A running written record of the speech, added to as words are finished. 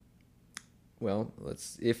Well,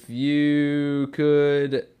 if you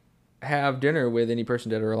could have dinner with any person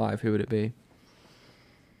dead or alive, who would it be?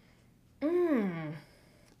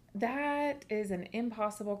 That is an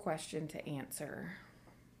impossible question to answer.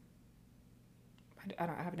 I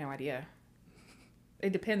have no idea.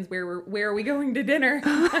 It depends where are we going to dinner?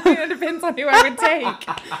 It depends on who I would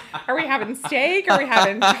take. Are we having steak? Are we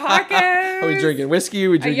having tacos? Are we drinking whiskey? Are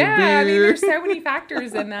we drinking beer? I mean, there's so many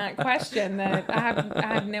factors in that question that I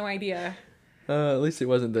have no idea. At least it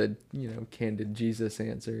wasn't the candid Jesus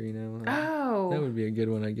answer. Oh, that would be a good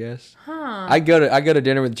one, I guess. Huh? I go to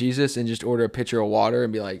dinner with Jesus and just order a pitcher of water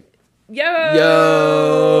and be like,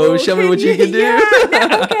 Yo, show me what you can do. Yeah,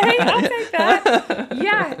 okay, I'll take that.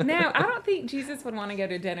 Yeah, no, I don't think Jesus would want to go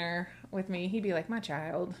to dinner with me. He'd be like, my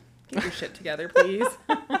child, get your shit together, please.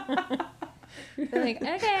 Be like,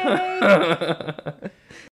 okay.